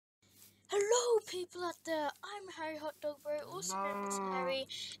Hello people out there, I'm Harry Hot Dog Bro, also known as Harry,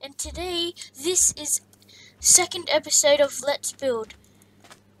 and today this is second episode of Let's Build.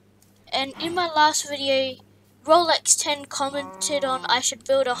 And in my last video, Rolex10 commented on I should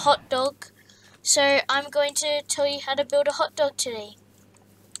build a hot dog, so I'm going to tell you how to build a hot dog today.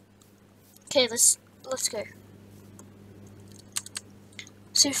 Okay, let's go.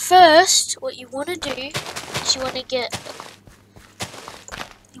 So first, what you want to do is you want to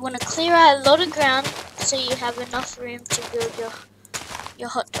clear out a lot of ground so you have enough room to build your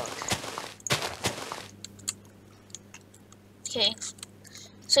hot dog. Okay,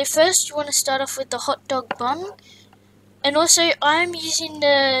 so first you want to start off with the hot dog bun, and also I'm using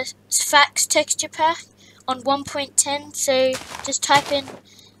the Fax texture pack on 1.10, so just type in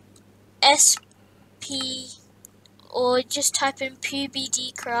SP or just type in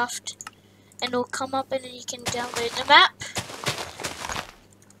PBD craft and it'll come up and then you can download the map.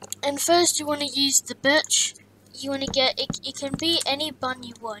 And first you want to use the birch. You want to get it can be any bun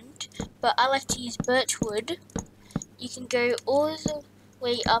you want, but I like to use birch wood. You can go all the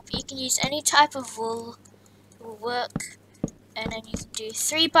way up. You can use any type of wool, it will work. And then you can do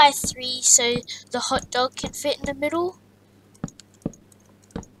 3 by 3 so the hot dog can fit in the middle.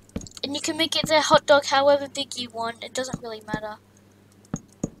 And you can make it the hot dog however big you want, it doesn't really matter.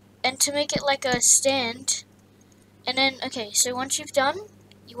 And to make it like a stand, and then okay, so once you've done,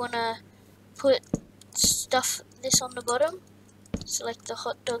 you wanna put this on the bottom, so like the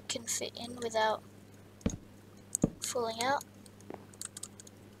hot dog can fit in without falling out.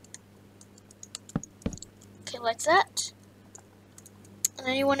 Okay, like that. And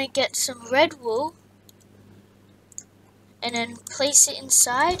then you wanna get some red wool, and then place it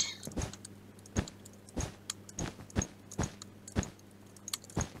inside.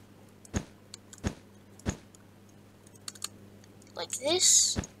 Like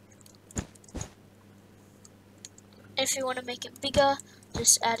this. If you want to make it bigger,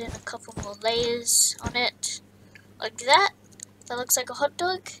 just add in a couple more layers on it, like that. That looks like a hot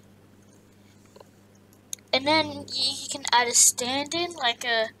dog. And then you can add a stand in, like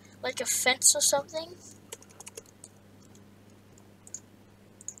a fence or something.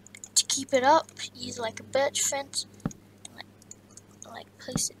 To keep it up, use like a birch fence, like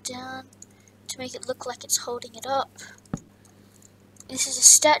place it down to make it look like it's holding it up. This is a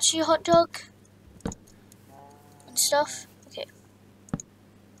statue hot dog and stuff. Okay.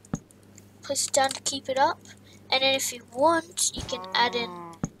 Place it down to keep it up. And then if you want, you can add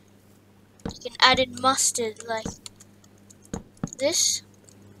in mustard like this.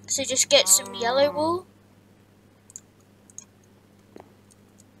 So just get some yellow wool.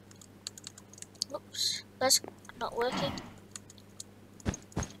 Oops, that's not working.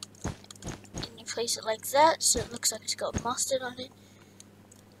 And you place it like that so it looks like it's got mustard on it.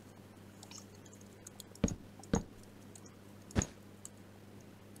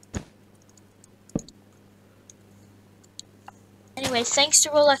 Anyway, thanks to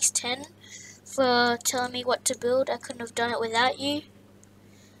Rolex10 for telling me what to build. I couldn't have done it without you.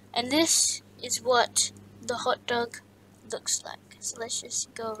 And this is what the hot dog looks like. So let's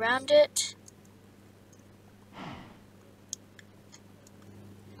just go around it.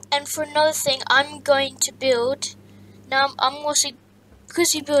 And for another thing, I'm going to build, now I'm also,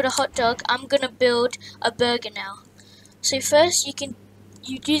 because you build a hot dog, I'm going to build a burger now. So first you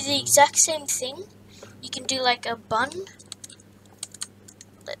do the exact same thing. You can do like a bun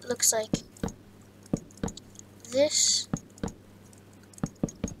that looks like this.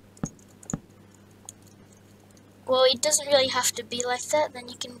 Well, it doesn't really have to be like that. Then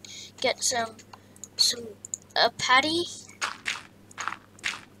you can get a patty.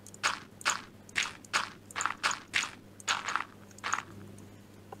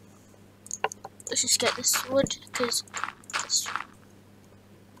 Let's just get this wood because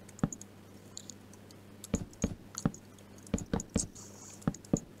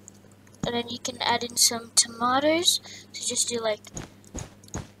and then you can add in some tomatoes. So just do this.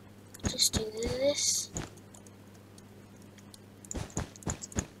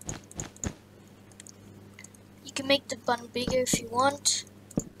 You can make the bun bigger if you want,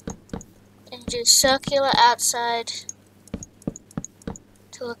 and just circular outside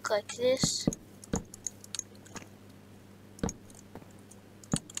to look like this.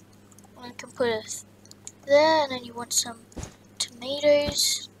 And you can put it there, and then you want some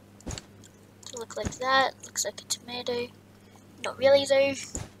tomatoes to look like that. Looks like a tomato. Not really though.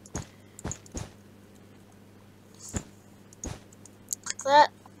 Like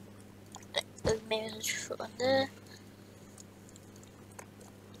that. Maybe I'll just put one there.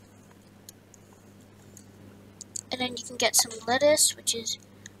 And then you can get some lettuce, which is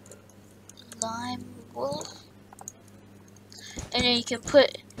lime wool, and then you can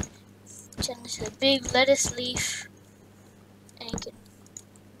put turn this to a big lettuce leaf, and you can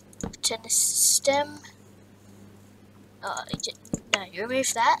turn this stem. No, you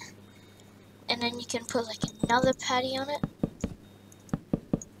remove that, and then you can put like another patty on it,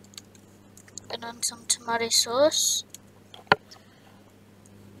 and then some tomato sauce.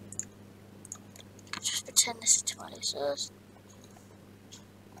 Just pretend this is tomato sauce.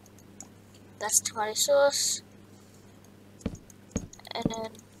 That's tomato sauce, and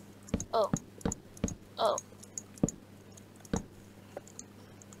then oh,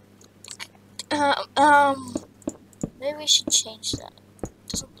 maybe we should change that.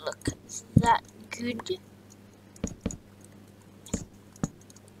 Doesn't look that good.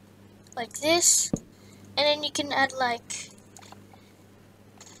 Like this, and then you can add like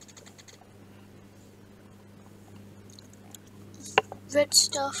red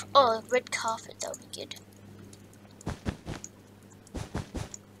stuff. Oh, red carpet, that would be good.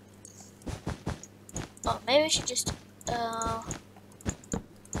 Oh, maybe we should just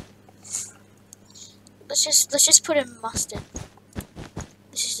let's just put in mustard.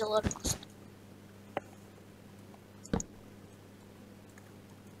 This is a lot of mustard.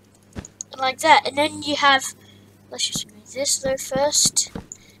 And like that, and then you have, let's just remove this though first,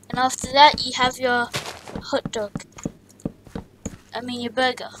 and after that you have your hot dog. Your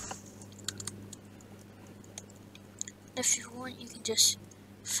burger. If you want, you can just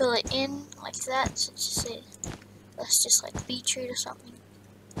fill it in like that. So just say that's just like beetroot or something.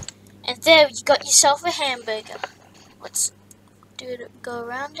 And there you got yourself a hamburger. Let's go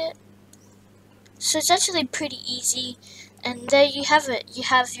around it. So it's actually pretty easy. And there you have it. You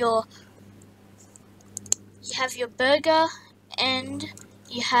have your burger and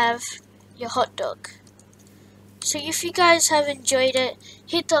you have your hot dog. So if you guys have enjoyed it,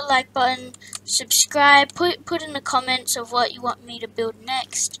 hit the like button, subscribe, put in the comments of what you want me to build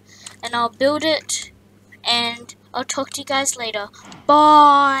next, and I'll build it, and I'll talk to you guys later.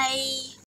 Bye!